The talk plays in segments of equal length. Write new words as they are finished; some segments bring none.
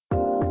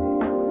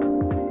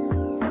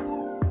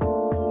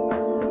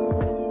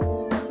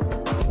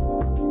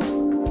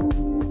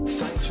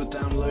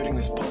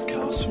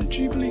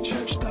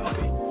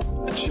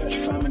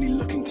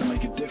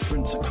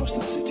across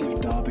the city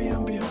of Derby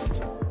and beyond.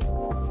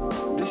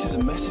 This is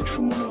a message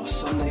from one of our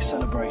Sunday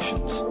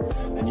celebrations,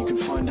 and you can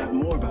find out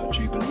more about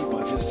Jubilee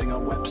by visiting our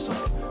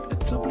website at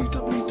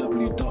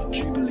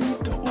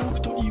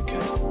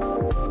www.jubilee.org.uk.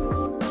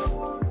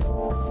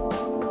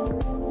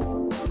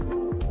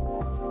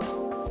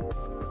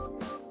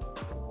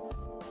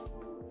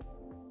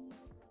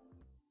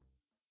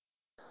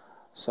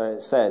 So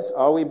it says,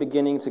 are we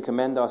beginning to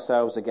commend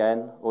ourselves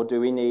again, or do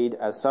we need,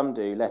 as some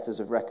do, letters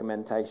of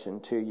recommendation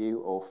to you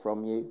or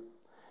from you?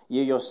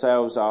 You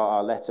yourselves are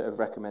our letter of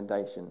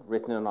recommendation,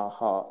 written on our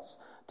hearts,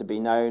 to be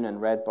known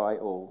and read by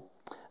all.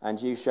 And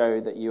you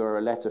show that you are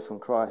a letter from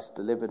Christ,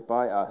 delivered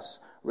by us,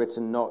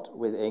 written not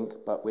with ink,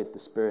 but with the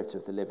Spirit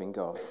of the living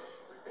God.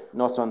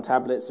 Not on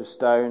tablets of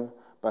stone,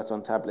 but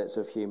on tablets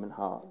of human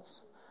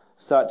hearts.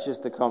 Such is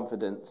the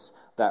confidence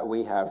that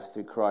we have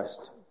through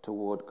Christ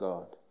toward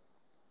God.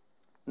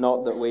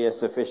 Not that we are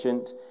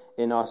sufficient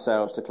in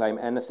ourselves to claim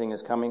anything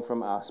as coming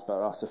from us,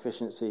 but our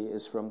sufficiency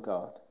is from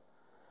God,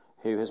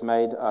 who has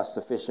made us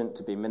sufficient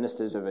to be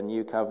ministers of a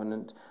new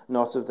covenant,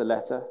 not of the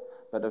letter,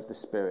 but of the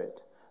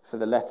Spirit. For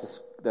the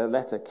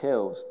letter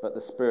kills, but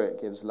the Spirit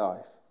gives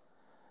life.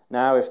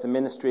 Now if the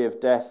ministry of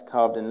death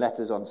carved in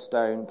letters on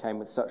stone came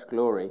with such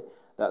glory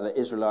that the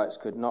Israelites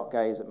could not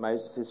gaze at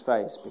Moses'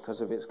 face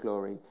because of its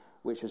glory,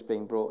 which was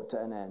being brought to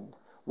an end,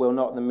 will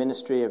not the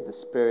ministry of the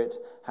Spirit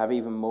have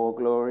even more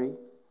glory?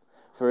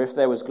 For if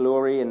there was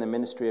glory in the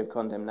ministry of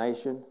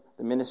condemnation,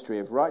 the ministry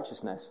of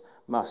righteousness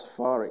must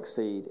far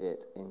exceed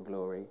it in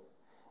glory.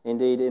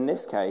 Indeed, in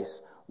this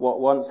case, what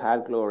once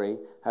had glory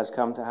has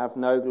come to have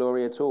no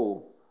glory at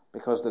all,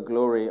 because of the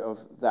glory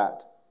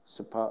that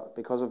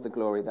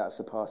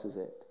surpasses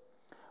it.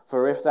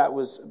 For if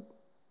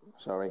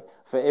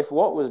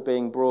what was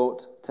being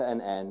brought to an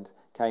end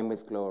came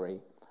with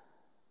glory,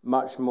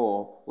 much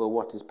more will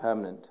what is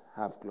permanent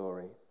have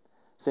glory.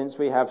 Since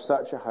we have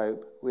such a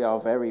hope, we are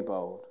very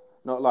bold.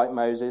 Not like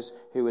Moses,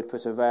 who would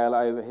put a veil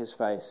over his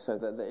face so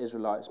that the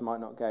Israelites might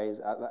not gaze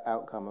at the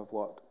outcome of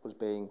what was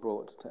being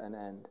brought to an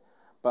end.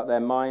 But their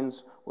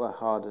minds were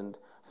hardened,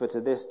 for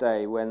to this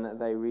day when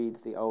they read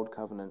the Old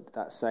Covenant,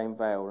 that same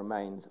veil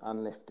remains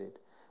unlifted,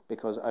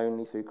 because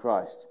only through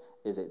Christ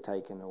is it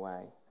taken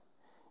away.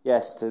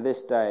 Yes, to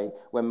this day,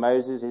 when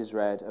Moses is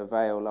read, a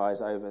veil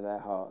lies over their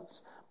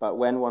hearts. But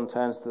when one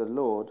turns to the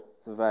Lord,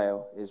 the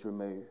veil is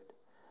removed.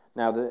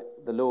 Now the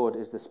Lord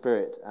is the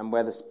Spirit, and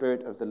where the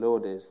Spirit of the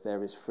Lord is,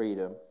 there is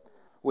freedom.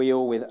 We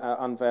all with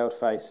unveiled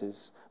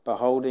faces,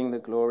 beholding the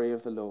glory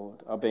of the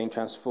Lord, are being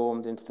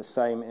transformed into the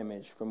same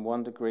image from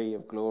one degree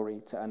of glory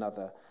to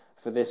another,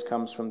 for this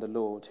comes from the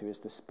Lord who is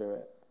the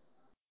Spirit.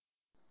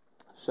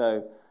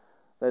 So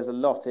there's a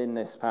lot in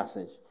this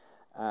passage,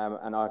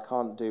 and I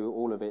can't do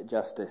all of it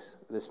justice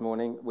this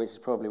morning, which is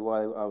probably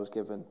why I was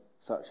given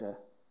such a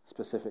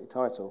specific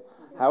title.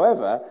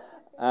 However,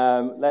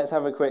 let's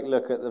have a quick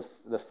look at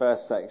the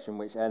first section,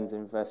 which ends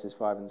in verses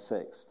 5 and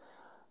 6.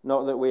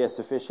 Not that we are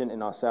sufficient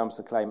in ourselves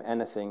to claim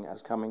anything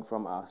as coming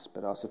from us,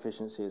 but our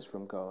sufficiency is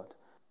from God.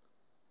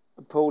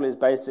 Paul is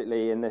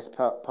basically, in this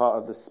part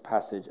of this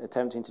passage,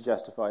 attempting to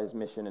justify his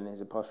mission and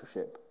his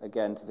apostleship,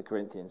 again to the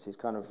Corinthians. He's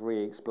kind of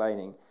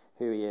re-explaining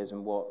who he is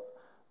and what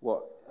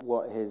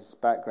his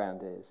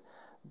background is.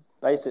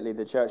 Basically,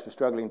 the church was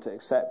struggling to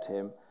accept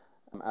him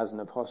as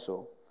an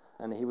apostle,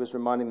 and he was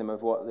reminding them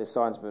of what the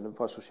signs of an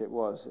apostleship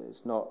was.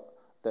 It's not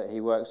that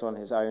he works on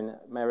his own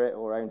merit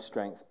or own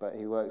strength, but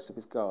he works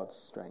with God's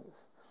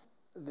strength.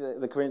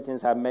 The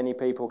Corinthians had many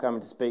people coming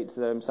to speak to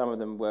them. Some of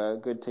them were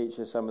good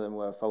teachers, some of them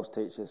were false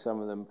teachers,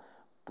 some of them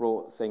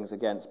brought things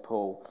against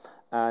Paul.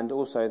 And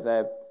also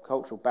their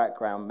cultural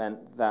background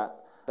meant that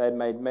they'd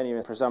made many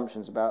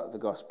presumptions about the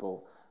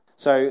gospel.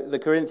 So the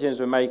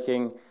Corinthians were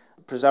making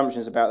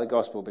presumptions about the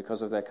gospel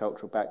because of their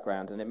cultural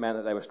background, and it meant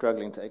that they were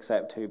struggling to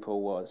accept who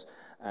Paul was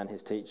and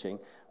his teaching.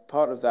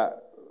 Part of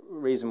that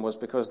reason was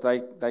because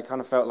they kind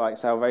of felt like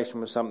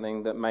salvation was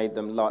something that made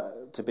them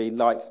to be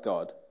like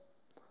God.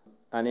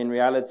 And in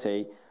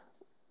reality,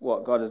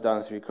 what God has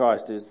done through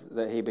Christ is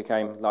that he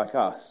became like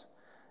us.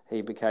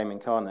 He became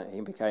incarnate.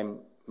 He became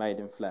made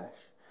in flesh.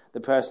 The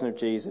person of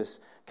Jesus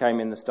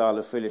came in the style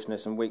of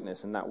foolishness and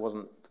weakness, and that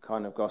wasn't the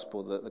kind of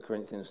gospel that the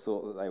Corinthians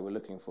thought that they were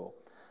looking for.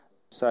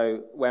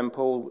 So when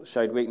Paul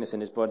showed weakness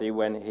in his body,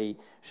 when he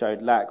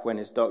showed lack, when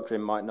his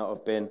doctrine might not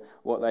have been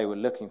what they were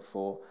looking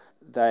for,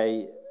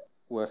 they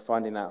were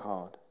finding that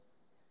hard.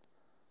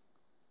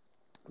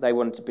 They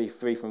wanted to be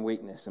free from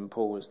weakness, and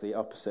Paul was the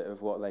opposite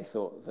of what they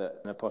thought that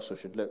an apostle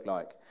should look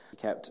like. He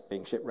kept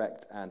being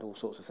shipwrecked and all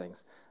sorts of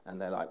things. And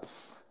they're like,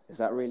 is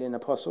that really an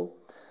apostle?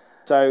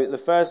 So the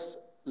first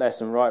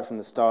lesson right from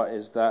the start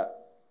is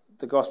that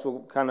the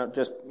gospel cannot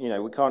just,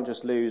 we can't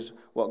just lose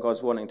what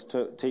God's wanting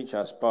to teach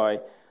us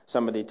by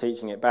somebody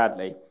teaching it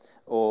badly,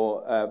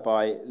 or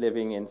by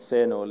living in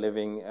sin or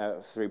living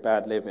through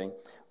bad living.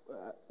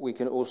 We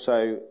can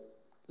also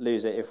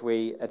lose it if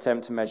we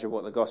attempt to measure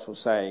what the gospel's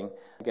saying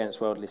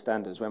against worldly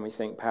standards, when we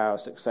think power,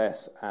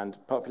 success and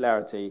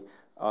popularity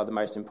are the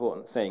most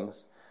important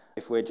things.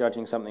 If we're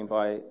judging something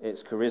by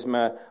its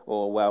charisma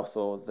or wealth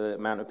or the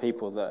amount of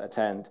people that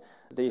attend,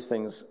 these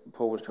things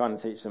Paul was trying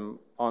to teach them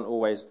aren't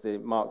always the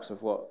marks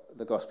of what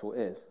the gospel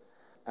is.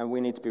 And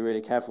we need to be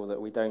really careful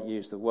that we don't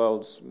use the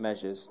world's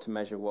measures to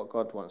measure what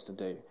God wants to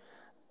do.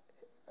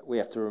 We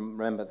have to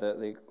remember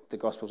that the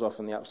gospel's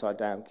often the upside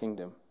down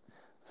kingdom.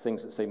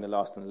 Things that seem the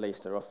last and the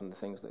least are often the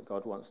things that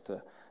God wants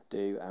to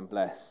do and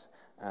bless,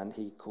 and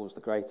he calls the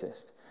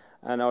greatest.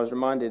 And I was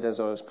reminded as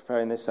I was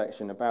preparing this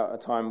section about a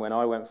time when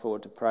I went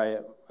forward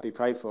to be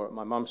prayed for at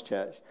my mum's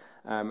church.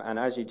 And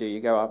as you do, you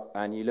go up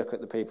and you look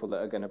at the people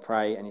that are going to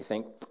pray and you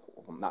think,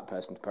 I want that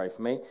person to pray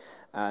for me.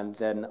 And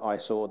then I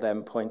saw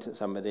them point at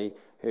somebody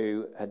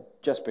who had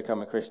just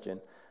become a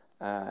Christian,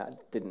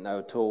 didn't know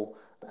at all,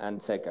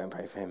 and said, go and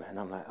pray for him. And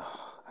I'm like,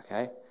 oh,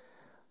 okay.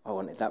 I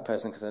wanted that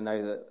person because I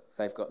know that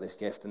they've got this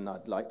gift and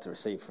I'd like to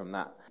receive from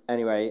that.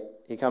 Anyway,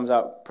 he comes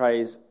up,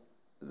 prays.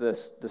 The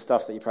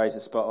stuff that he prays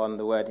is spot on.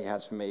 The word he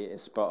has for me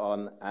is spot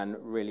on and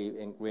really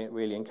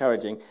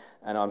encouraging.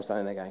 And I'm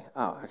standing there going,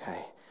 oh, okay,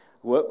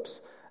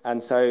 whoops.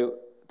 And so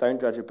don't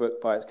judge a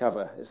book by its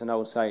cover. It's an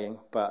old saying,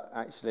 but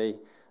actually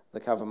the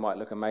cover might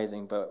look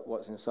amazing, but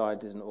what's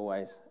inside isn't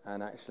always.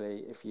 And actually,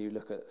 if you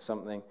look at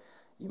something,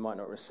 you might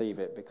not receive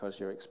it because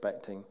you're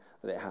expecting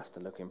that it has to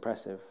look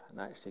impressive.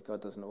 And actually,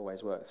 God doesn't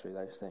always work through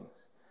those things.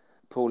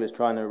 Paul is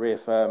trying to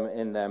reaffirm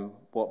in them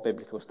what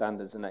biblical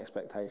standards and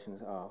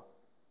expectations are.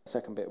 The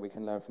second bit we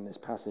can learn from this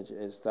passage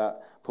is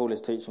that Paul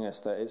is teaching us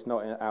that it's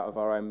not out of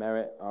our own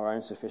merit, our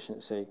own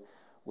sufficiency.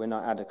 We're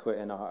not adequate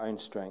in our own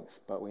strength,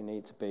 but we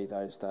need to be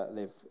those that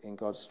live in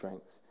God's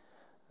strength.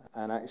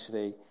 And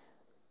actually,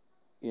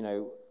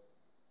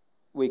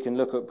 we can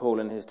look at Paul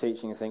and his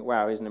teaching and think,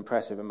 wow, he's an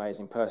impressive,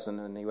 amazing person,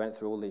 and he went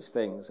through all these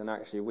things, and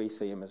actually we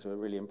see him as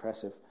really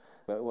impressive.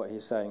 But what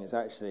he's saying is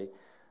actually,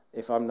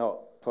 if I'm not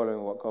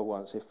following what God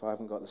wants, if I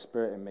haven't got the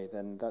Spirit in me,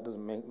 then that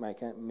doesn't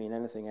mean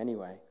anything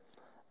anyway.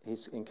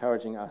 He's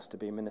encouraging us to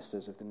be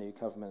ministers of the new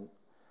covenant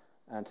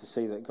and to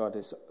see that God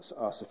is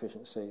our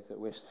sufficiency, that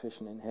we're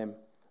sufficient in him,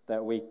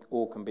 that we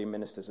all can be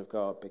ministers of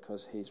God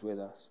because he's with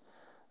us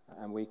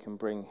and we can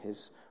bring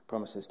his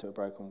promises to a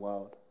broken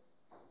world.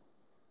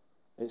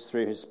 It's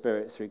through his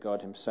Spirit, through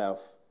God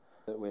himself,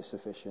 that we're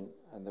sufficient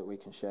and that we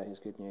can share his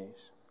good news.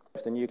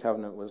 If the new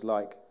covenant was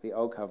like the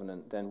old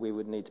covenant, then we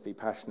would need to be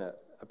passionate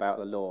about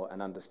the law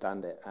and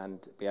understand it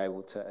and be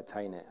able to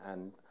attain it.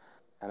 And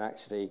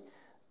actually,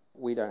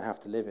 we don't have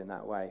to live in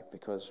that way,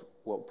 because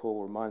what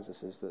Paul reminds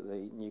us is that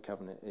the new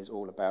covenant is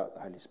all about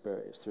the Holy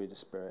Spirit. It's through the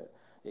Spirit.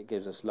 It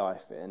gives us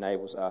life. It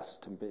enables us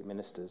to be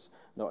ministers,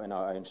 not in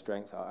our own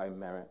strength, our own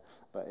merit,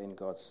 but in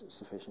God's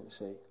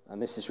sufficiency.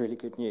 And this is really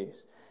good news.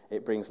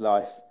 It brings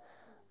life.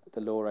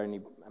 The law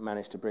only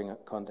managed to bring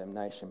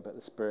condemnation, but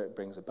the Spirit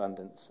brings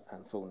abundance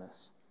and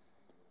fullness.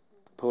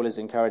 Paul is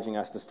encouraging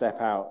us to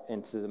step out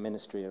into the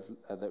ministry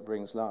that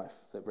brings life,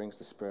 that brings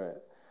the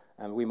Spirit.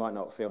 And we might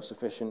not feel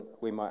sufficient.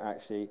 We might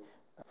actually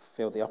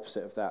feel the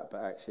opposite of that,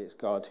 but actually it's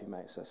God who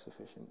makes us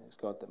sufficient. It's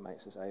God that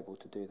makes us able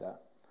to do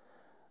that.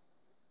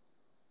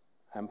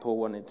 And Paul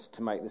wanted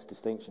to make this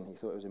distinction. He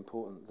thought it was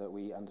important that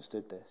we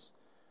understood this,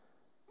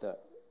 that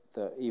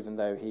even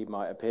though he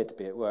might appear to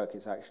be at work,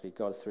 it's actually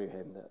God through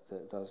him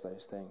that does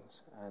those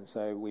things. And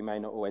so we may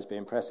not always be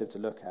impressive to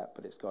look at,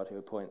 but it's God who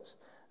appoints,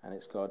 and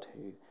it's God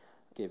who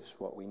gives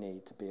what we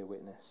need to be a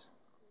witness.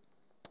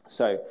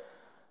 So,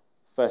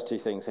 first two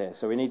things here.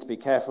 So we need to be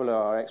careful of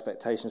our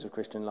expectations of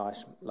Christian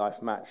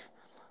life match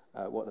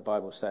what the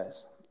Bible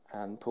says.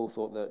 And Paul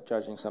thought that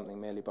judging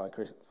something merely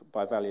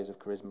by values of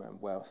charisma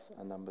and wealth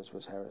and numbers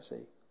was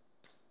heresy.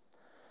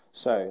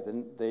 So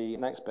the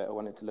next bit I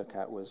wanted to look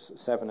at was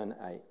 7 and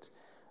 8.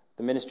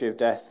 The ministry of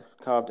death,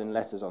 carved in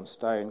letters on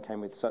stone, came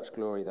with such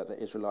glory that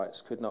the Israelites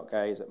could not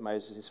gaze at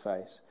Moses'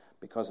 face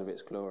because of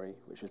its glory,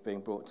 which was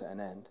being brought to an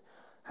end.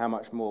 How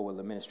much more will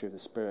the ministry of the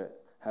Spirit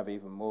have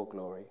even more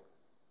glory?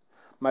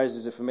 Moses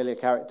is a familiar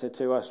character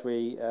to us.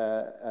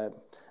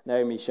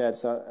 Naomi shared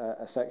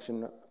a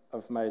section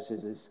of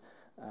Moses'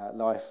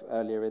 life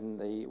earlier in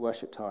the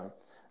worship time.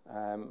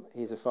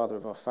 He's a father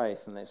of our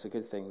faith, and it's a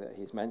good thing that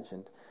he's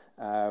mentioned.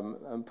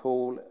 And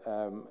Paul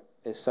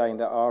is saying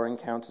that our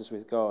encounters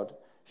with God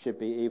should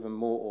be even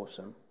more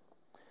awesome,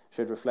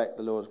 should reflect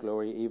the Lord's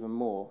glory even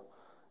more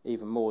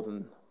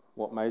than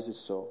what Moses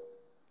saw.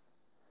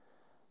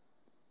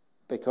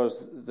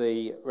 Because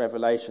the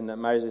revelation that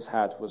Moses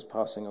had was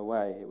passing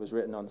away. It was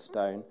written on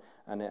stone,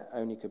 and it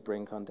only could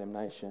bring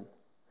condemnation.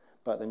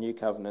 But the new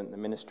covenant, the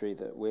ministry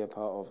that we are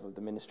part of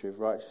the ministry of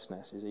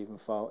righteousness,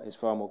 is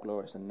far more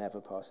glorious and never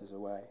passes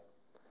away.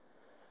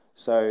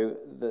 So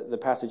the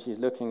passage he's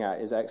looking at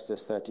is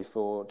Exodus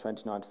 34,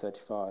 29 to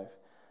 35.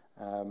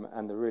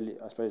 And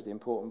the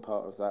important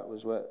part of that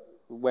was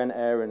when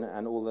Aaron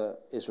and all the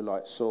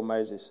Israelites saw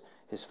Moses,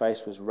 his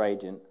face was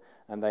radiant,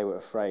 and they were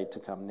afraid to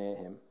come near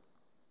him.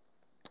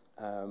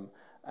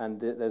 And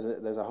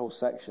there's a whole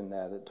section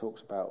there that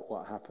talks about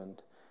what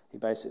happened. He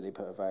basically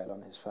put a veil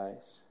on his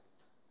face.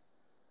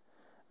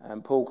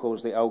 And Paul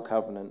calls the Old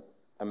Covenant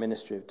a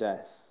ministry of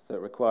death that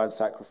required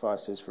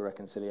sacrifices for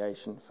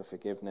reconciliation, for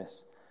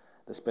forgiveness,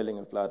 the spilling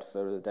of blood for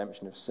the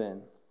redemption of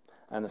sin.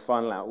 And the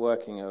final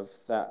outworking of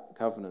that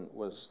covenant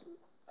was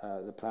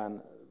the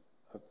plan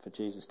for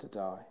Jesus to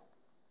die.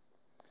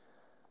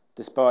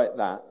 Despite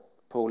that,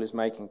 Paul is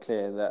making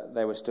clear that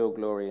there was still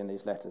glory in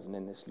these letters and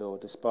in this law,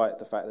 despite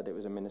the fact that it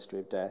was a ministry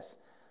of death,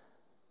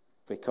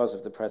 because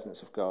of the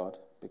presence of God,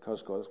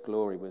 because God's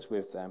glory was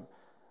with them.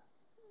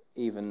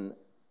 Even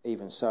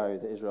so,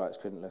 the Israelites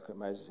couldn't look at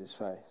Moses'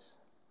 face.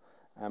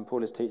 And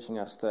Paul is teaching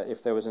us that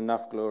if there was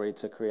enough glory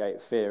to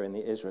create fear in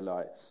the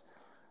Israelites,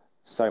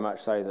 so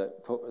much so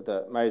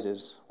that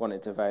Moses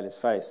wanted to veil his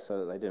face so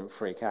that they didn't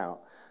freak out,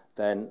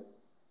 then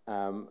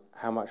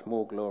how much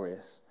more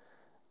glorious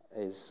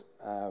is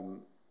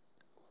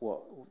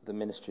what the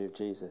ministry of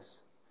Jesus.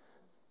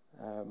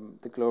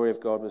 The glory of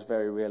God was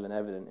very real and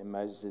evident in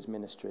Moses'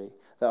 ministry.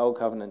 The Old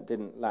Covenant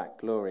didn't lack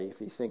glory. If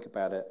you think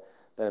about it,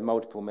 there are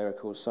multiple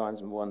miracles,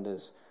 signs and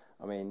wonders.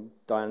 I mean,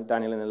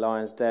 Daniel in the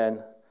lion's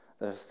den,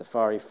 the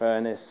fiery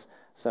furnace.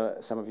 So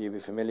some of you will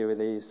be familiar with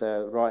these.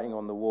 Writing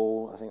on the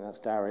wall, I think that's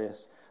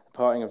Darius. The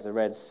parting of the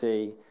Red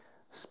Sea,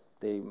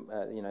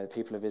 the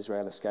people of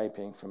Israel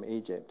escaping from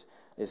Egypt.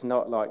 It's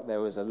not like there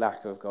was a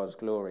lack of God's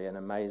glory and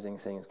amazing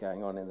things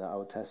going on in the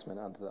Old Testament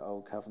under the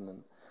Old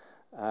Covenant.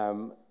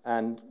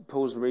 And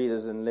Paul's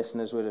readers and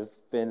listeners would have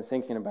been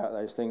thinking about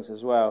those things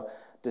as well.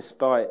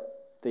 Despite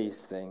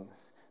these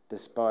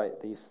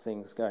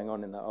things going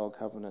on in the Old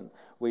Covenant,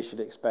 we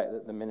should expect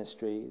that the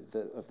ministry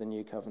of the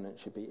New Covenant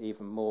should be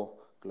even more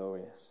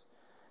glorious.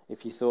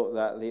 If you thought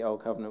that the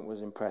Old Covenant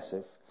was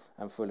impressive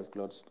and full of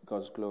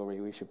God's glory,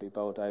 we should be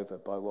bowled over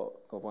by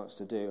what God wants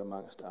to do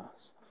amongst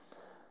us.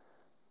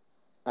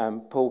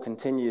 Paul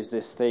continues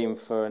this theme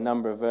for a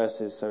number of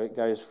verses, so it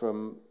goes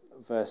from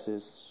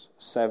verses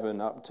 7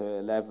 up to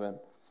 11,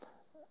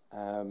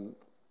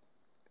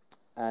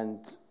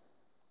 and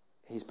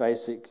he's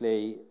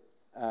basically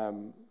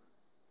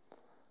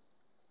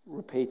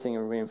repeating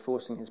and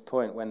reinforcing his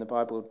point. When the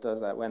Bible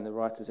does that, when the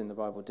writers in the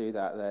Bible do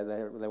that,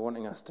 they're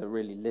wanting us to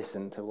really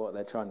listen to what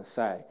they're trying to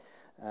say.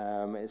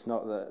 It's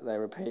not that they're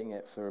repeating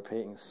it for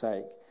repeating's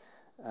sake.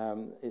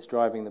 It's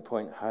driving the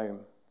point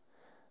home.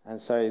 And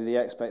so the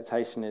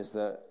expectation is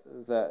that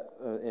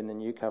in the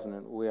New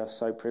Covenant we are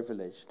so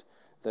privileged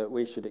that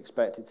we should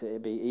expect it to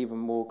be even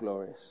more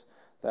glorious,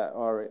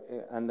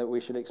 and that we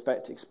should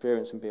expect to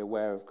experience and be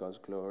aware of God's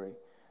glory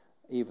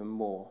even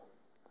more.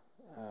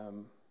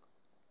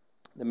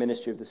 The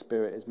ministry of the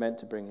Spirit is meant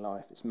to bring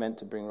life. It's meant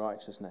to bring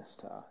righteousness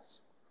to us.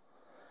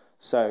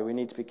 So we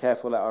need to be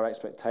careful that our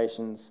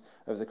expectations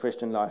of the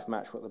Christian life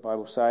match what the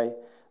Bible say,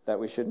 that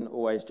we shouldn't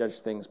always judge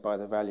things by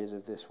the values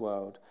of this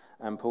world.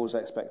 And Paul's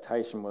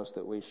expectation was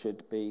that we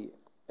should be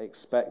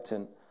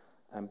expectant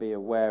and be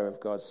aware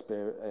of God's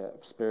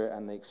Spirit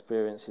and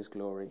experience His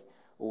glory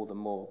all the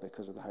more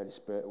because of the Holy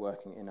Spirit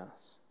working in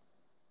us.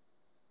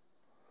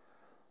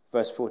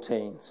 Verse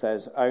 14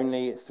 says,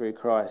 "Only through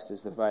Christ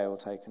is the veil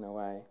taken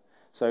away."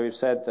 So we've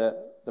said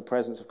that the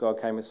presence of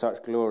God came with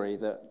such glory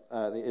that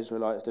the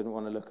Israelites didn't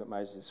want to look at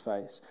Moses'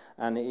 face.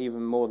 And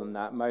even more than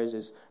that,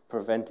 Moses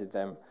prevented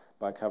them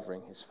by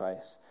covering his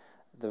face.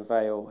 The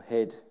veil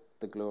hid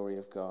the glory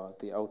of God.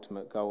 The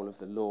ultimate goal of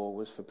the law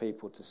was for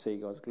people to see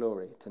God's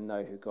glory, to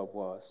know who God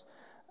was.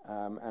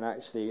 And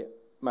actually,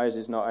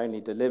 Moses not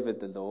only delivered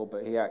the law,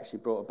 but he actually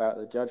brought about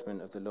the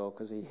judgment of the law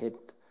because he hid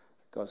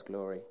God's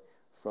glory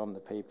from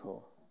the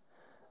people.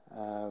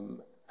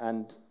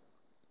 And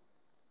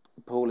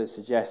Paul is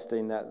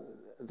suggesting that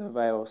the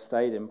veil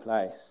stayed in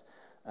place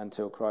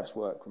until Christ's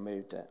work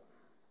removed it.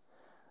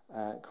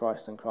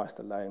 Christ and Christ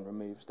alone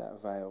removes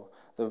that veil.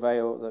 The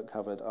veil that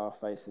covered our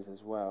faces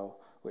as well,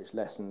 which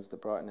lessens the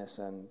brightness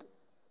and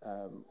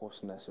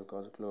awesomeness of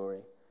God's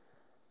glory.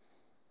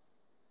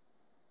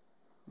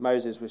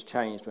 Moses was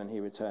changed when he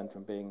returned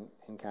from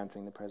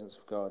encountering the presence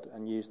of God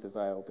and used the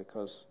veil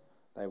because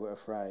they were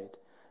afraid.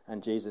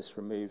 And Jesus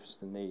removes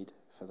the need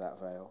for that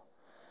veil.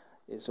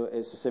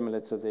 It's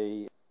similar to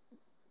the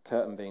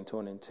curtain being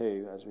torn in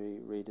two, as we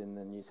read in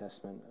the New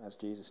Testament, as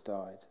Jesus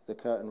died. The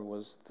curtain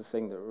was the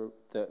thing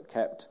that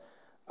kept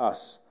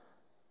us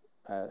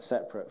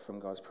separate from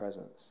God's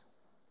presence.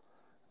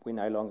 We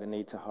no longer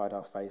need to hide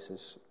our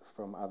faces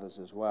from others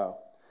as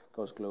well.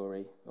 God's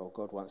glory, or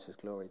God wants His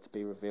glory to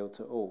be revealed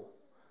to all.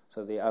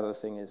 So the other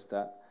thing is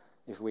that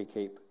if we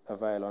keep a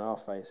veil on our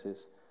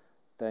faces,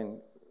 then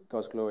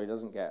God's glory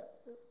doesn't get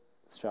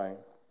shown,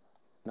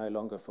 no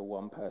longer for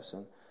one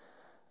person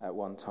at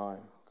one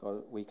time.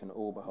 We can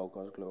all behold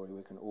God's glory.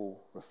 We can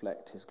all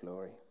reflect His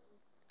glory.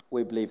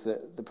 We believe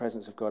that the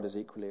presence of God is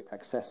equally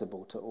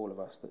accessible to all of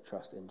us that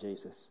trust in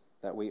Jesus,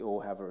 that we all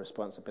have a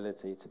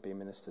responsibility to be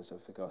ministers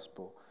of the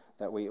gospel,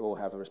 that we all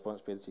have a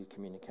responsibility to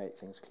communicate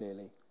things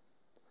clearly.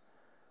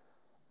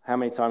 How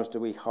many times do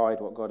we hide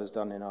what God has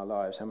done in our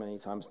lives? How many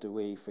times do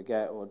we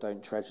forget or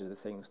don't treasure the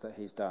things that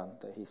He's done,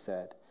 that He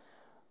said?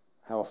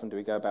 How often do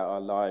we go about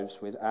our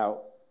lives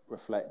without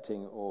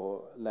reflecting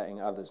or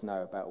letting others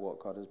know about what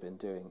God has been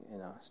doing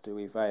in us? Do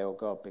we veil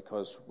God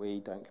because we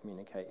don't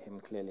communicate Him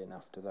clearly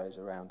enough to those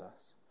around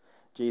us?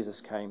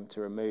 Jesus came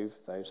to remove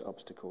those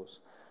obstacles,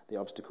 the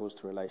obstacles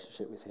to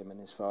relationship with Him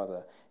and His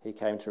Father. He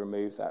came to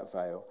remove that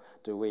veil.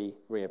 Do we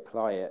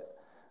reapply it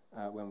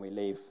when we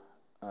leave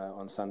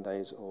on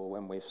Sundays or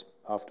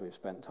after we've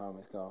spent time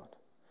with God.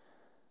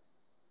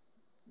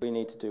 We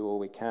need to do all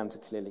we can to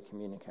clearly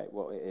communicate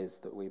what it is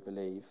that we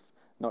believe,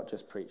 not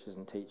just preachers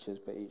and teachers,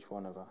 but each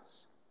one of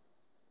us.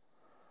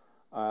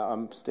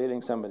 I'm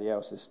stealing somebody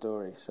else's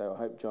story, so I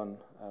hope John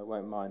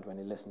won't mind when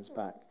he listens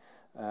back.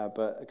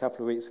 But a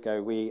couple of weeks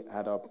ago, we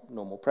had our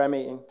normal prayer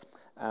meeting,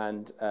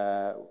 and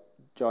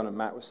John and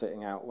Matt were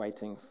sitting out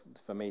waiting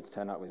for me to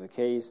turn up with the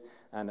keys,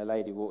 and a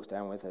lady walks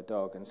down with her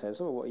dog and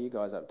says, "Oh, what are you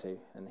guys up to?"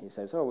 And he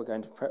says, "Oh,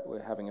 we're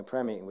having a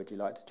prayer meeting. Would you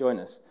like to join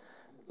us?"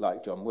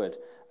 Like John would.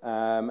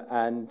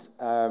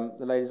 The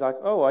lady's like,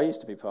 "Oh, I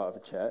used to be part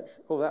of a church.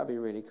 Oh, that'd be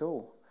really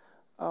cool.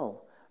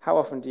 Oh, how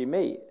often do you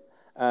meet?"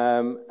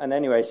 And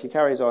anyway, she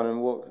carries on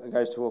and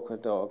goes to walk her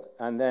dog.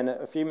 And then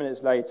a few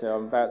minutes later,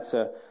 I'm about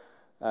to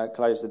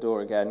close the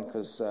door again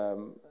because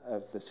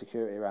of the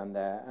security around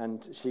there.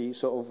 And she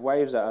sort of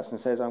waves at us and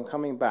says, "I'm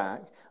coming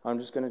back. I'm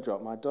just going to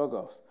drop my dog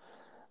off."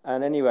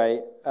 And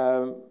anyway,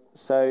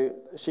 so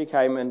she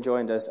came and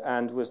joined us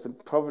and was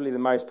probably the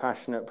most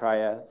passionate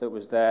prayer that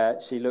was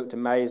there. She looked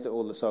amazed at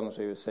all the songs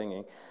we were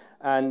singing.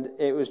 And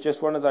it was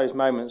just one of those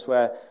moments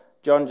where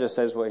John just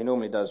says what he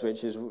normally does,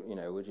 which is,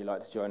 "Would you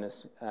like to join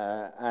us?"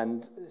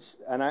 And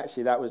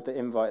actually that was the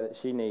invite that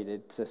she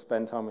needed to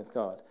spend time with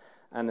God.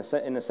 And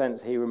in a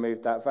sense, he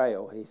removed that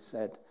veil. He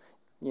said,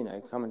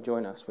 "Come and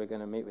join us. We're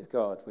going to meet with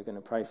God. We're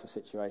going to pray for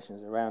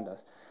situations around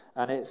us."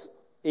 And it's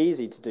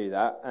easy to do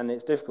that, and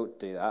it's difficult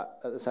to do that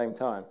at the same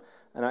time.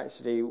 And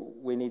actually,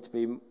 we need to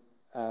be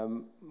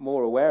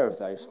more aware of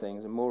those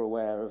things and more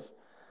aware of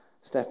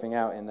stepping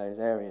out in those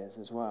areas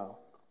as well.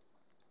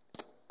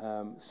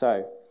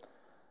 So,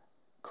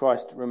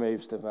 Christ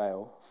removes the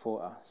veil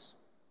for us.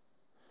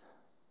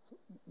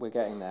 We're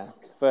getting there.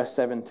 Verse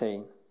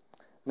 17.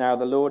 Now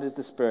the Lord is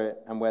the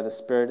Spirit, and where the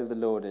Spirit of the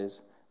Lord is,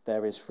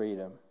 there is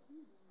freedom.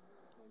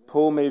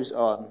 Paul moves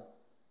on,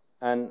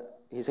 and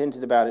he's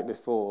hinted about it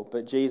before,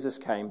 but Jesus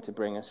came to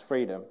bring us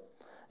freedom.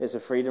 It's a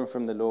freedom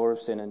from the law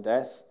of sin and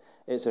death.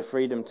 It's a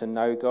freedom to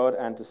know God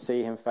and to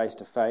see him face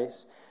to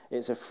face.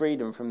 It's a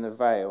freedom from the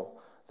veil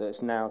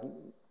that's now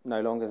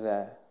no longer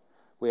there.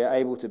 We are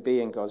able to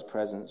be in God's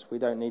presence. We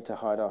don't need to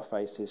hide our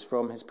faces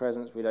from his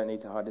presence. We don't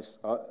need to hide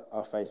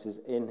our faces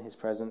in his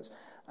presence.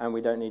 And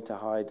we don't need to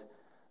hide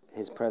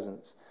his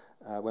presence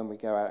when we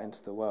go out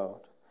into the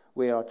world.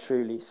 We are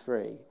truly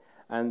free.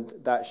 And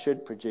that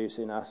should produce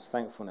in us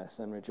thankfulness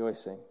and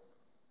rejoicing.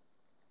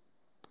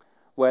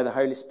 Where the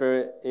Holy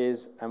Spirit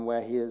is and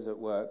where he is at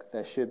work,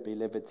 there should be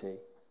liberty.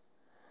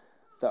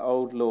 The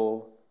old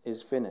law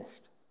is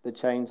finished. The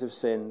chains of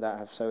sin that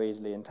have so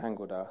easily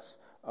entangled us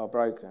are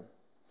broken.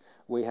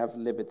 We have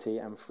liberty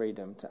and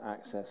freedom to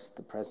access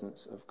the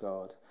presence of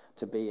God,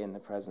 to be in the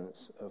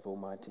presence of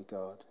Almighty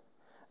God.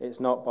 It's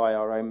not by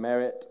our own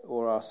merit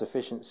or our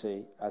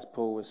sufficiency, as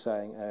Paul was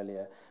saying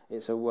earlier.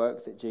 It's a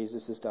work that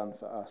Jesus has done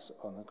for us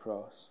on the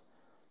cross.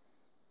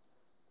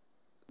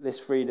 This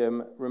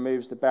freedom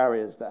removes the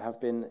barriers that have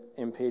been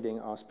impeding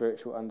our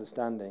spiritual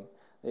understanding.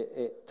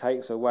 It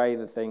takes away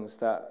the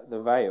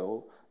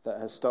veil that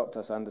has stopped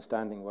us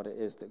understanding what it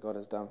is that God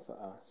has done for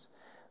us.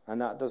 And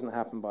that doesn't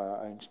happen by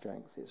our own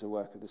strength. It's a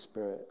work of the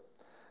Spirit.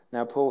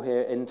 Now, Paul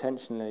here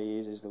intentionally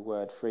uses the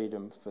word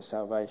freedom for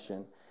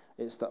salvation.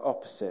 It's the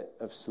opposite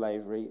of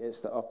slavery. It's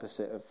the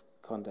opposite of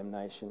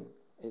condemnation.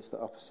 It's the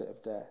opposite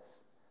of death.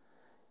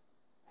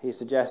 He's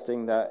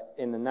suggesting that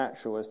in the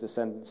natural, as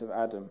descendants of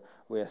Adam,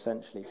 we're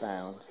essentially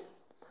bound,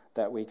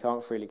 that we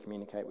can't freely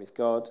communicate with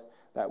God,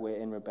 that we're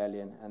in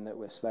rebellion, and that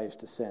we're slaves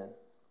to sin.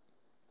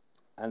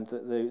 And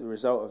that the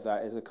result of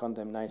that is a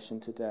condemnation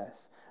to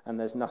death, and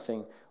there's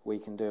nothing we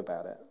can do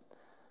about it.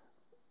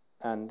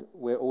 And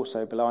we're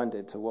also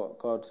blinded to what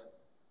God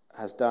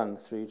has done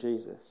through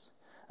Jesus.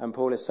 And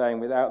Paul is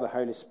saying, without the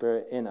Holy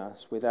Spirit in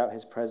us, without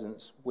his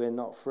presence, we're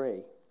not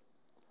free.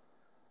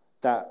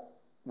 That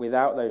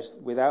without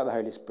the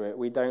Holy Spirit,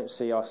 we don't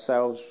see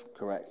ourselves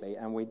correctly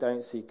and we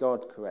don't see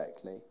God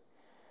correctly.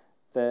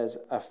 There's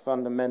a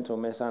fundamental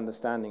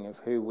misunderstanding of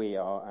who we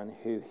are and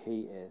who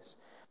he is.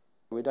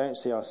 We don't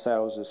see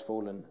ourselves as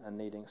fallen and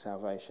needing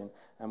salvation,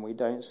 and we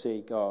don't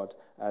see God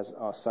as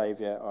our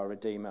Saviour, our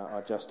Redeemer,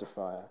 our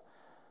Justifier.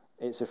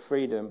 It's a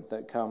freedom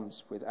that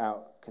comes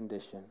without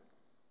condition.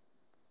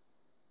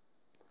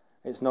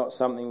 It's not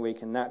something we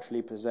can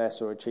naturally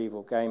possess or achieve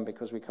or gain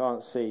because we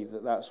can't see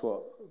that that's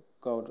what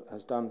God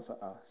has done for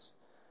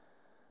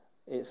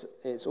us.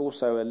 It's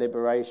also a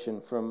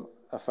liberation from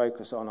a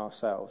focus on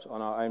ourselves,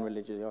 on our own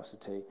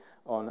religiosity,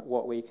 on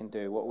what we can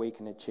do, what we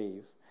can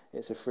achieve.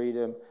 It's a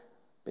freedom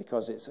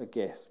because it's a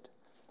gift.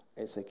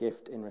 It's a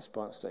gift in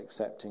response to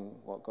accepting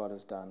what God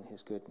has done,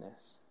 his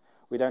goodness.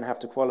 We don't have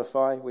to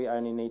qualify, we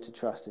only need to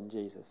trust in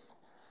Jesus.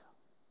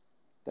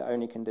 The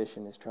only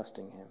condition is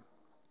trusting him.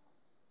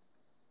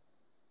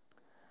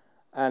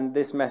 And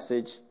this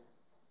message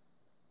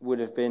would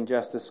have been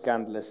just as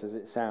scandalous as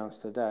it sounds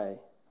today.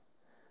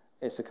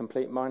 It's a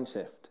complete mind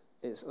shift.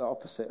 It's the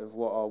opposite of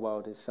what our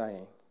world is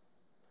saying.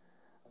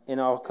 In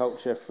our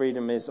culture,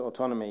 freedom is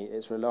autonomy,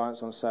 it's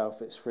reliance on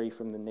self, it's free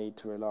from the need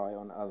to rely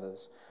on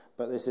others.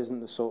 But this isn't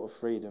the sort of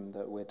freedom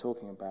that we're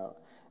talking about.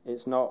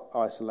 It's not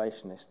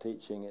isolationist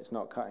teaching. It's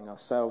not cutting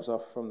ourselves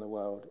off from the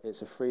world.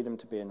 It's a freedom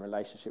to be in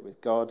relationship with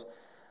God,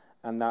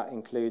 and that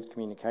includes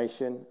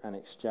communication and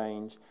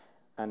exchange,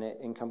 and it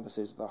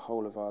encompasses the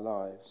whole of our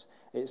lives.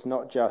 It's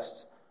not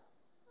just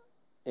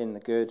in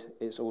the good,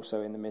 it's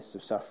also in the midst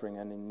of suffering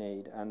and in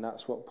need, and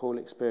that's what Paul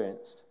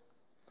experienced.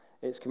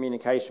 It's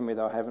communication with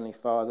our Heavenly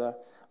Father,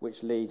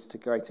 which leads to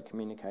greater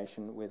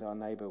communication with our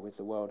neighbour, with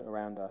the world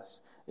around us.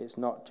 It's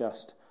not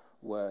just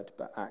word,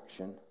 but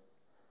action.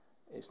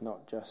 It's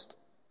not just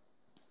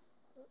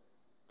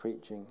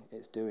preaching,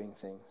 it's doing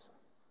things.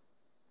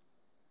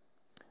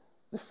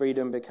 The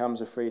freedom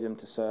becomes a freedom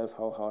to serve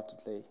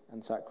wholeheartedly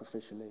and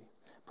sacrificially.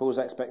 Paul's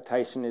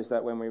expectation is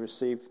that when we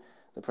receive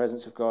the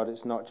presence of God,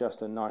 it's not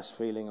just a nice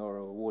feeling or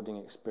a rewarding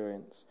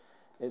experience.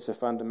 It's a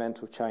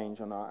fundamental change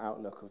on our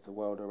outlook of the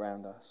world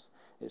around us.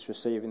 It's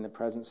receiving the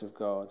presence of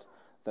God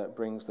that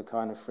brings the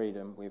kind of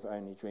freedom we've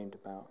only dreamed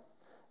about.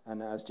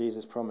 And as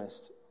Jesus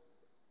promised,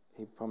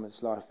 he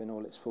promised life in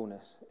all its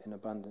fullness, in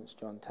abundance,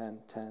 John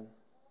 10:10.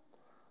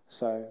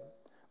 So,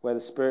 where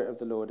the Spirit of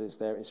the Lord is,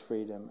 there is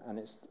freedom, and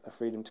it's a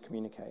freedom to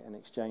communicate and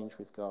exchange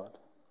with God,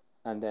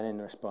 and then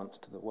in response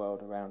to the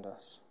world around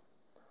us.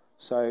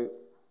 So,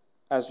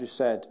 as we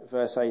said,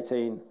 verse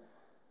 18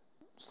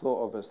 is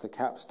thought of as the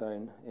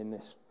capstone in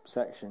this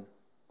section.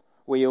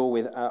 We all,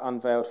 with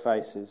unveiled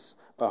faces,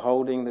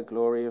 beholding the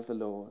glory of the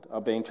Lord,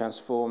 are being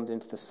transformed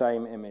into the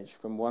same image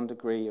from one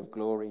degree of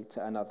glory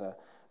to another,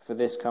 for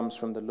this comes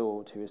from the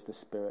Lord, who is the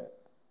Spirit.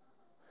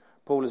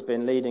 Paul has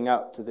been leading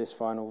up to this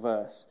final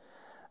verse,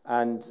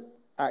 and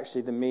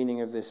actually the meaning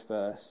of this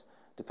verse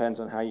depends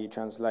on how you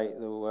translate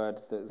the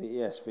word that the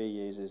ESV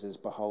uses as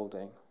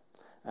beholding.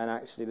 And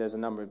actually there's a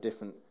number of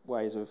different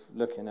ways of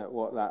looking at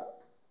what that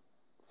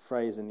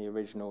phrase in the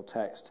original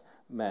text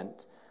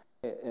meant.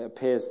 It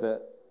appears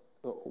that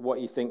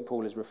what you think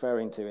Paul is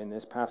referring to in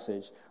this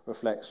passage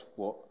reflects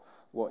what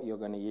you're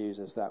going to use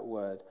as that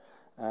word.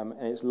 And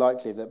it's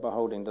likely that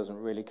beholding doesn't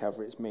really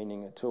cover its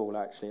meaning at all.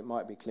 Actually, it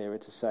might be clearer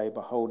to say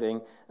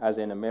beholding as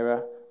in a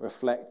mirror,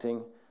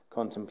 reflecting,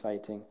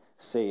 contemplating,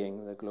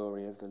 seeing the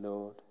glory of the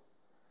Lord.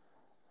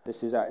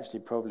 This is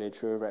actually probably a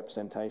truer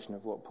representation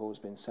of what Paul's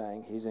been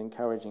saying. He's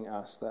encouraging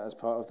us that as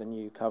part of the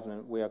new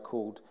covenant, we are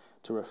called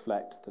to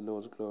reflect the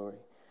Lord's glory.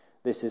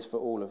 This is for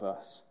all of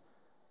us.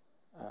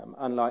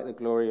 Unlike the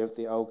glory of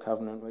the old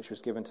covenant, which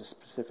was given to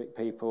specific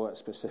people at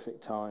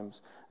specific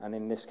times, and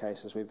in this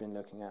case, as we've been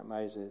looking at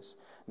Moses,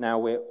 now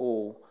we're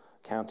all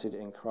counted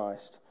in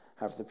Christ,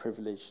 have the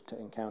privilege to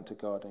encounter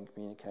God and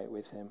communicate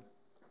with him.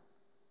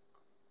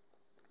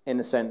 In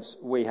a sense,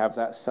 we have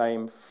that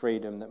same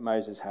freedom that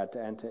Moses had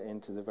to enter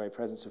into the very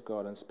presence of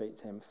God and speak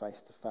to him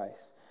face to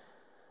face.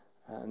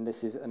 And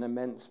this is an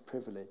immense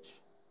privilege.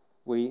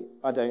 We,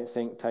 I don't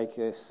think, take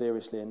this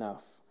seriously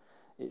enough.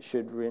 It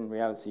should, in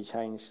reality,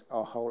 change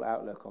our whole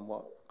outlook on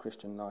what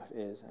Christian life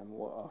is and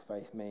what our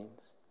faith means.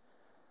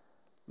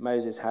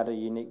 Moses had a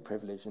unique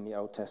privilege in the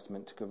Old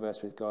Testament to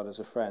converse with God as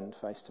a friend,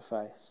 face to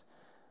face.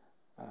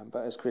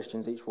 But as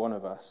Christians, each one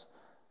of us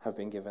have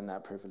been given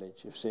that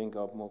privilege of seeing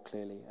God more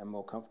clearly and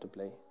more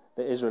comfortably.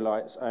 The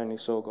Israelites only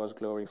saw God's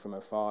glory from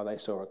afar. They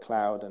saw a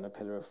cloud and a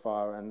pillar of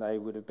fire, and they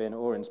would have been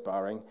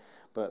awe-inspiring,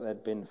 but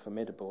they'd been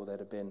formidable. They'd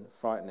have been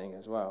frightening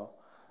as well.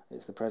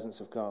 It's the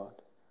presence of God.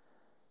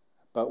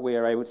 But we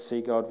are able to see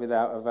God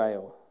without a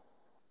veil,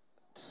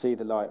 to see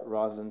the light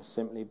rather than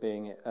simply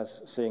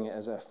seeing it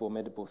as a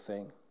formidable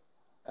thing,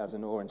 as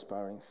an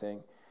awe-inspiring thing.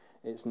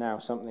 It's now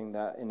something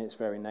that in its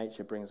very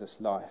nature brings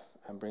us life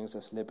and brings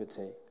us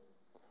liberty.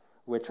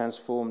 We're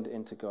transformed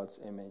into God's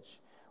image.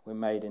 We're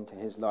made into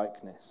his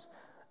likeness.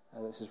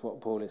 This is what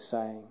Paul is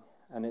saying.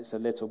 And it's a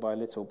little by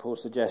little.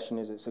 Paul's suggestion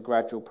is it's a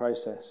gradual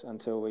process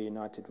until we're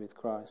united with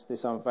Christ.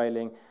 This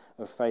unveiling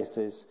of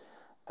faces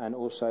and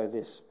also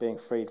this being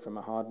freed from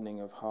a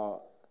hardening of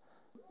heart,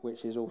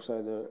 which is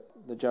also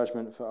the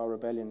judgment for our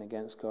rebellion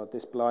against God.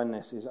 This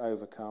blindness is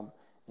overcome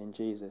in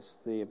Jesus.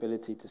 The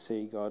ability to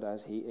see God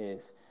as he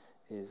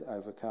is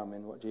overcome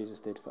in what Jesus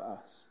did for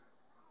us.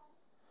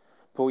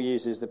 Paul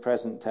uses the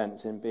present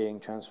tense in being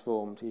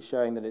transformed. He's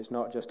showing that it's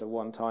not just a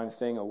one-time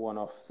thing, a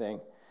one-off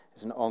thing.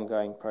 It's an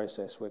ongoing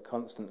process. We're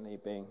constantly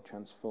being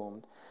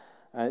transformed.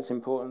 And it's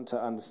important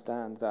to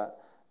understand that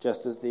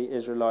just as the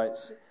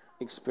Israelites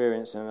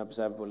experienced an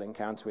observable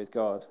encounter with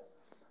God,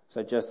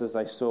 so just as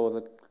they saw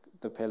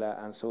the pillar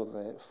and saw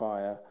the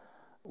fire,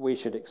 we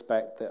should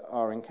expect that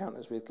our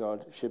encounters with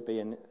God should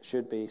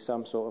be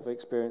some sort of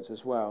experience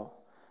as well.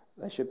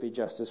 They should be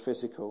just as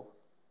physical.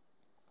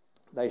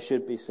 They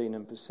should be seen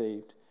and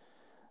perceived.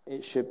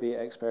 It should be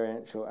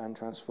experiential and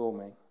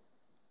transforming.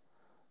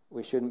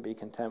 We shouldn't be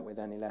content with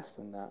any less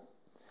than that.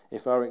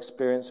 If our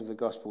experience of the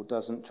gospel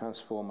doesn't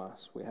transform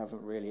us, we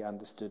haven't really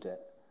understood it.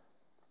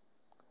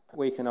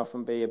 We can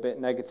often be a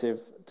bit negative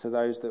to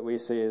those that we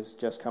see as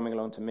just coming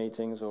along to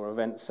meetings or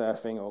event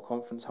surfing or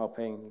conference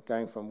hopping,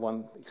 going from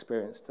one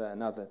experience to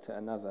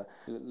another,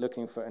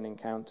 looking for an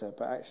encounter.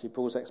 But actually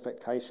Paul's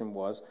expectation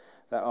was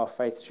that our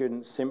faith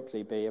shouldn't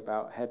simply be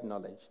about head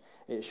knowledge.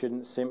 It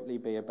shouldn't simply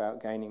be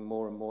about gaining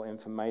more and more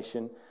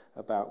information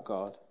about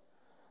God.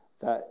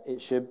 That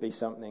it should be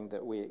something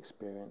that we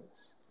experience.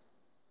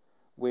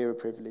 We're a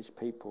privileged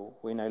people.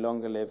 We no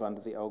longer live under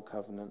the old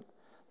covenant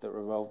that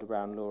revolved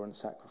around law and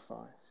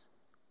sacrifice.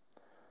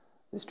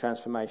 This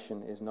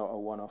transformation is not a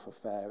one-off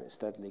affair. It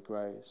steadily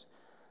grows.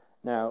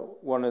 Now,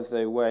 one of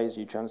the ways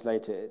you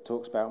translate it, it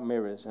talks about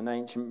mirrors. And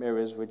ancient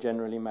mirrors were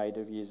generally made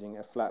of using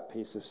a flat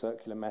piece of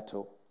circular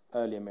metal.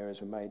 Earlier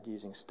mirrors were made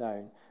using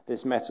stone.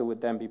 This metal would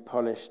then be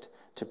polished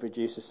to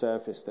produce a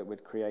surface that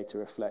would create a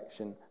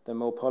reflection. The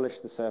more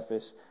polished the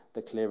surface,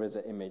 the clearer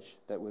the image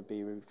that would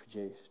be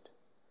reproduced.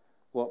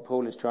 What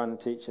Paul is trying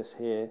to teach us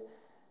here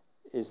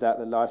is that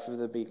the life of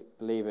the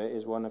believer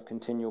is one of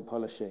continual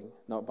polishing,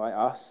 not by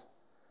us,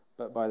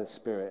 but by the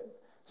Spirit,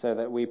 so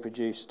that we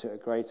produce to a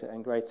greater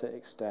and greater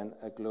extent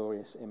a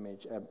glorious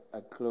image,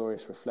 a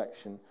glorious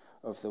reflection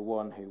of the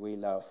one who we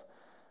love,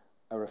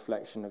 a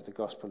reflection of the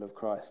gospel of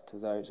Christ to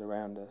those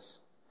around us.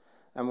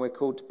 And we're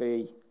called to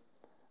be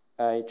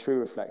a true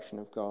reflection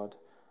of God,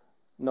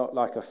 not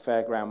like a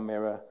fairground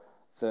mirror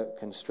that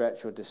can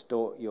stretch or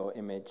distort your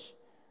image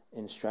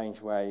in strange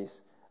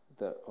ways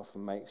that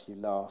often makes you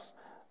laugh,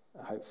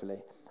 hopefully.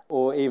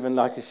 Or even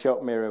like a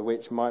shop mirror,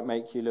 which might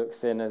make you look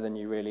thinner than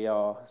you really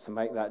are, to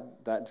make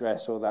that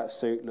dress or that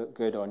suit look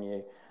good on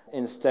you.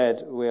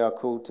 Instead, we are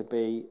called to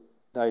be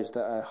those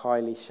that are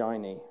highly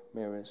shiny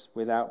mirrors,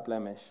 without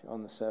blemish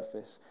on the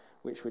surface,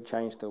 which would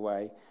change the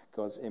way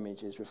God's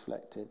image is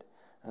reflected.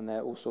 And there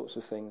are all sorts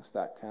of things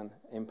that can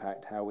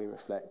impact how we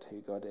reflect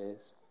who God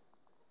is.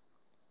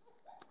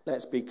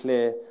 Let's be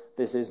clear,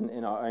 this isn't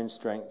in our own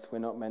strength. We're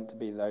not meant to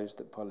be those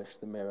that polish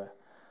the mirror.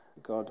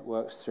 God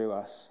works through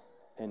us,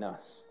 in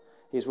us.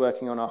 He's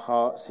working on our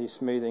hearts. He's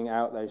smoothing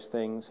out those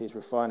things. He's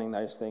refining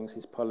those things.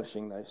 He's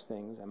polishing those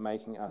things and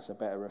making us a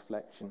better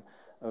reflection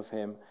of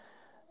him.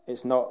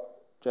 It's not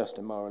just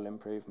a moral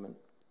improvement,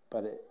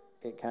 but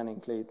it can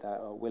include that,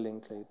 or will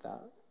include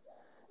that.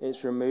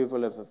 It's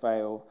removal of a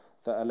veil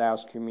that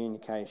allows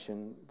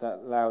communication, that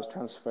allows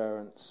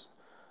transference,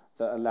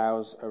 that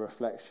allows a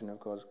reflection of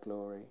God's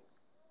glory.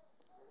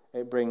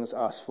 It brings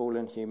us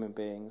fallen human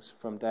beings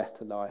from death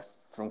to life,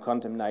 from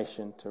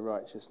condemnation to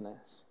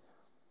righteousness.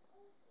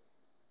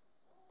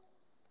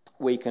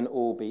 We can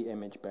all be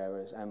image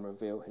bearers and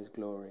reveal his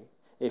glory.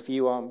 If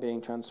you aren't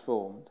being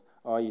transformed,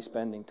 are you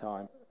spending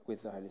time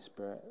with the Holy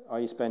Spirit?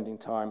 Are you spending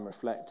time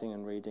reflecting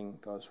and reading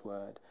God's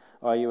word?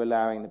 Are you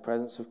allowing the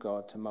presence of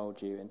God to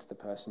mould you into the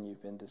person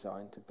you've been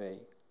designed to be?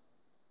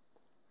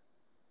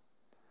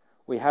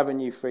 We have a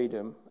new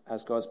freedom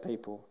as God's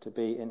people to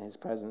be in his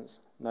presence,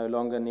 no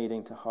longer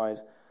needing to hide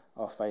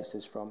our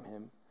faces from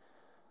him.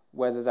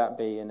 Whether that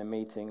be in a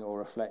meeting or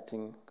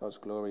reflecting God's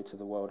glory to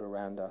the world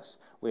around us,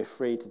 we're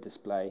free to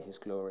display his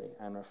glory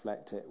and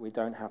reflect it. We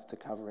don't have to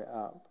cover it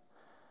up.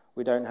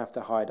 We don't have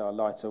to hide our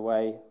light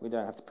away. We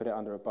don't have to put it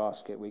under a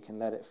basket. We can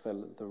let it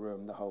fill the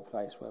room, the whole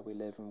place where we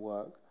live and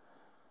work,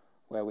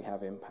 where we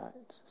have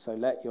impact. So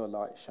let your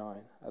light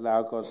shine.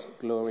 Allow God's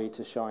glory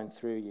to shine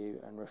through you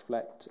and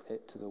reflect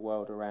it to the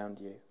world around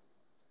you.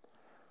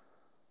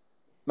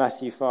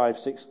 Matthew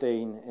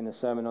 5:16 in the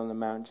Sermon on the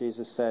Mount,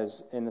 Jesus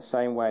says, in the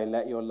same way,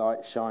 let your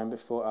light shine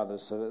before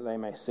others so that they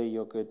may see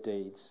your good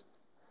deeds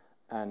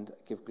and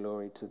give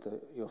glory to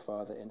your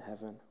Father in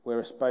heaven.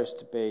 We're supposed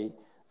to be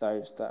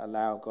those that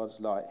allow God's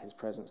light, his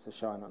presence, to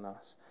shine on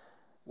us.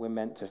 We're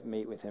meant to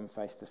meet with him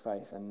face to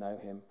face and know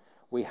him.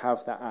 We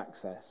have that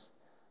access.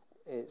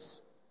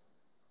 It's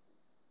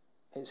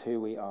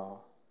who we are.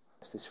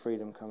 This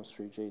freedom comes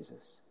through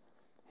Jesus.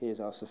 He is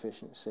our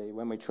sufficiency.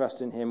 When we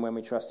trust in him, when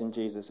we trust in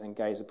Jesus and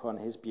gaze upon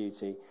his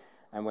beauty,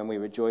 and when we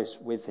rejoice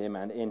with him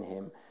and in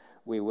him,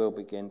 we will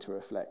begin to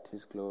reflect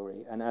his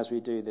glory. And as we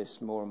do this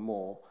more and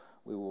more,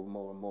 we will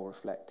more and more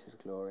reflect his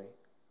glory.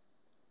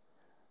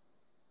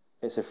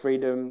 It's a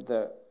freedom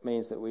that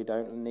means that we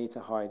don't need to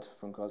hide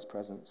from God's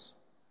presence.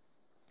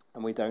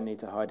 And we don't need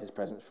to hide his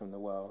presence from the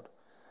world.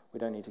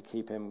 We don't need to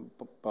keep him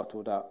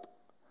bottled up.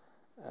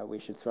 We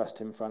should thrust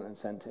him front and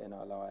centre in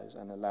our lives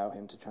and allow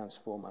him to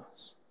transform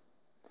us.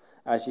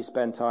 As you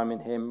spend time in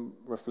him,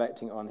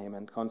 reflecting on him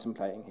and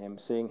contemplating him,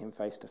 seeing him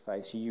face to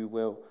face, you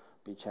will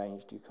be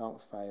changed. You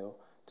can't fail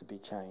to be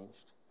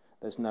changed.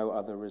 There's no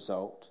other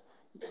result.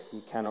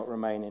 You cannot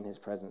remain in his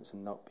presence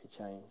and not be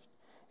changed.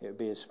 It would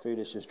be as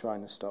foolish as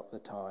trying to stop the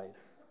tide.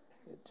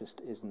 It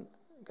just isn't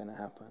going to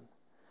happen.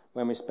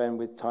 When we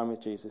spend time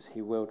with Jesus,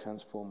 he will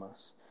transform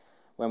us.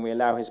 When we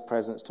allow his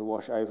presence to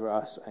wash over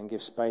us and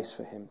give space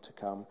for him to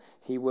come,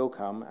 he will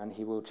come and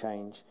he will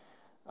change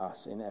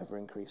us in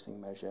ever-increasing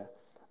measure.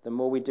 The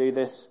more we do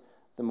this,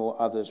 the more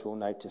others will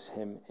notice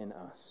him in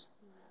us.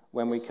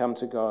 When we come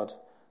to God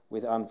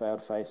with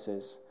unveiled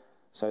faces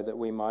so that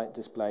we might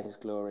display his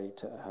glory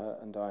to a hurt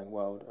and dying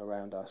world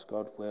around us,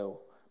 God will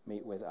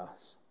meet with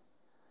us.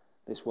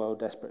 This world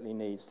desperately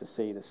needs to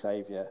see the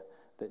Saviour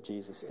that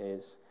Jesus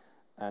is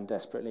and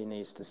desperately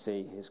needs to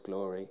see his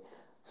glory.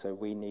 So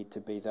we need to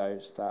be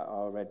those that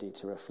are ready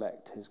to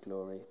reflect his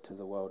glory to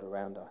the world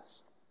around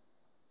us.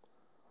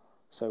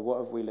 So what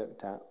have we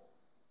looked at?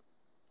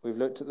 We've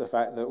looked at the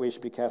fact that we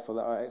should be careful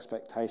that our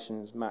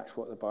expectations match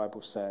what the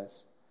Bible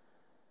says,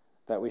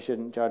 that we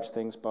shouldn't judge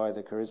things by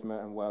the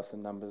charisma and wealth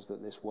and numbers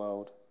that this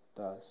world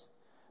does,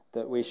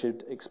 that we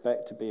should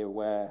expect to be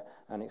aware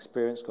and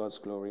experience God's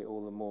glory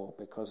all the more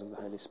because of the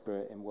Holy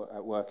Spirit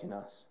at work in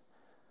us.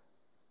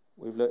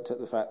 We've looked at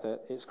the fact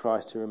that it's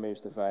Christ who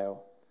removes the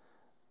veil,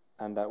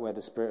 and that where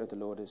the Spirit of the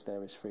Lord is,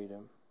 there is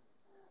freedom.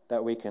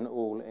 That we can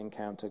all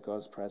encounter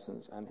God's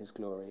presence and his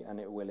glory, and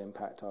it will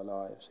impact our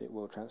lives. It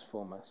will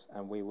transform us,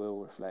 and we will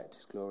reflect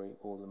his glory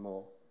all the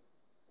more.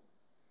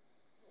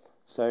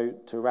 So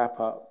to wrap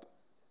up,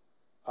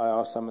 I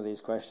asked some of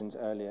these questions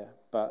earlier,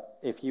 but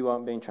if you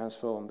aren't being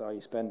transformed, are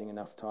you spending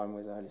enough time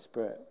with the Holy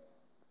Spirit?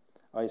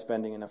 Are you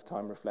spending enough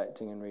time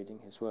reflecting and reading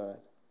his word?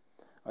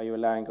 Are you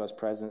allowing God's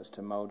presence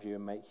to mould you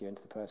and make you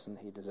into the person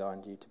he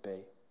designed you to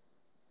be?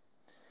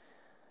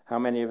 How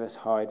many of us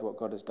hide what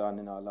God has done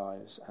in our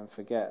lives and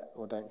forget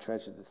or don't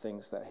treasure the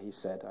things that he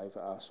said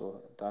over us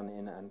or done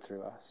in and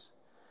through us?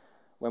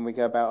 When we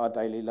go about our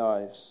daily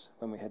lives,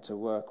 when we head to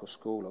work or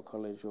school or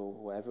college or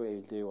whatever we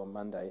do on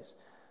Mondays,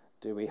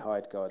 do we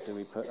hide God? Do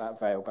we put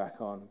that veil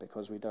back on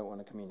because we don't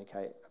want to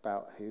communicate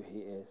about who he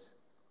is?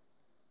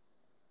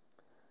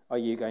 Are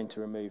you going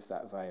to remove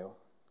that veil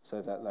so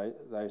that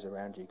those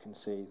around you can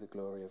see the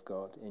glory of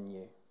God in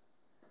you?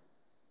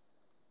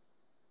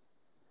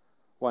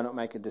 Why not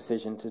make a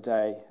decision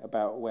today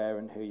about where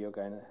and who you're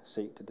going to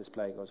seek to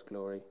display God's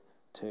glory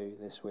to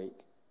this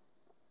week?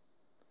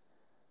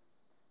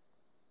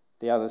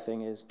 The other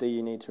thing is, do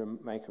you need to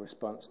make a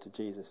response to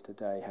Jesus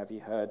today? Have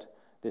you heard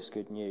this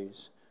good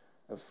news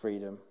of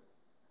freedom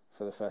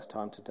for the first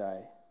time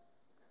today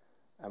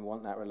and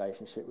want that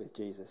relationship with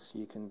Jesus?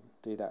 You can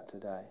do that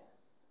today.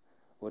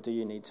 Or do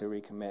you need to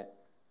recommit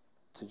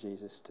to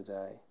Jesus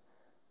today?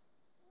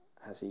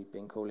 Has he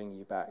been calling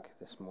you back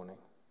this morning?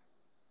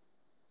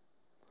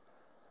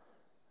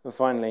 And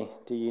finally,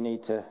 do you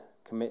need to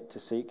commit to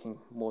seeking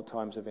more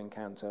times of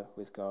encounter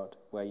with God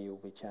where you will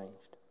be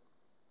changed?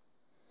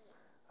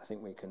 I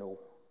think we can all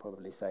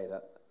probably say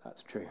that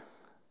that's true.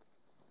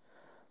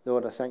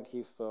 Lord, I thank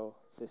you for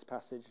this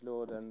passage,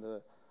 Lord, and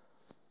the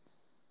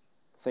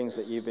things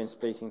that you've been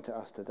speaking to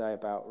us today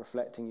about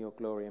reflecting your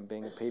glory and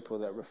being a people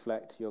that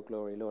reflect your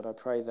glory. Lord, I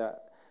pray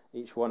that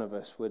each one of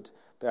us would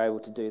be able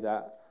to do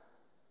that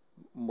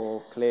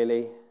more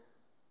clearly.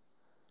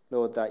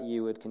 Lord, that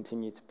you would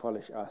continue to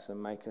polish us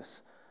and make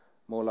us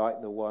more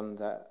like the one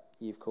that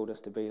you've called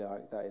us to be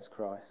like, that is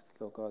Christ.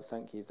 Lord God,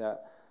 thank you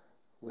that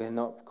we're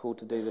not called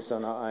to do this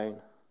on our own.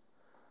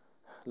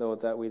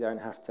 Lord, that we don't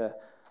have to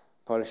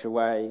polish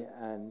away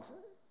and,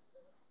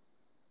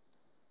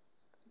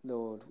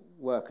 Lord,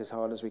 work as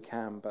hard as we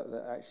can, but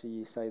that actually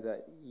you say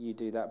that you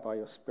do that by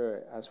your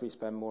Spirit as we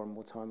spend more and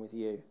more time with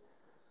you.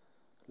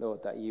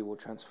 Lord, that you will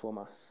transform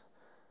us.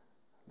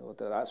 Lord,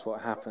 that's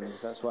what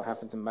happens. That's what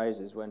happened to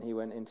Moses when he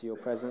went into your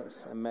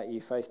presence and met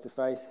you face to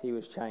face. He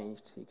was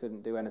changed. He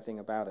couldn't do anything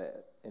about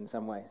it in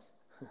some ways.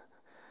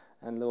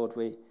 And Lord,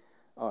 we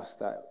ask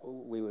that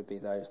we would be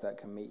those that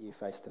can meet you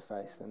face to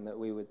face and that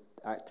we would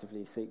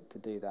actively seek to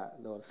do that.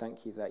 Lord,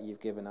 thank you that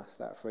you've given us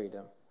that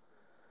freedom.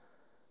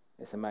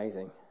 It's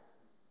amazing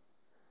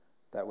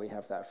that we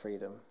have that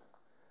freedom.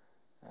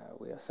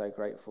 We are so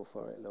grateful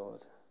for it,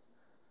 Lord.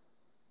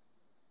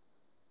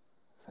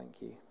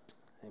 Thank you.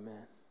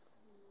 Amen.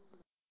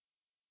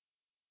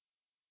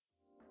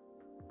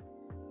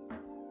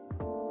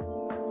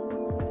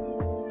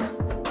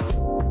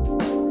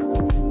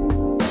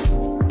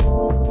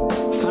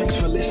 Thanks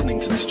for listening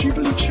to this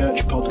Jubilee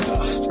Church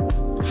podcast.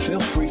 Feel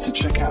free to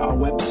check out our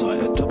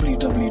website at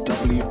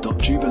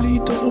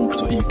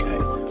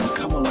www.jubilee.org.uk or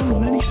come along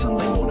on any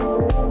Sunday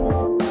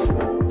morning.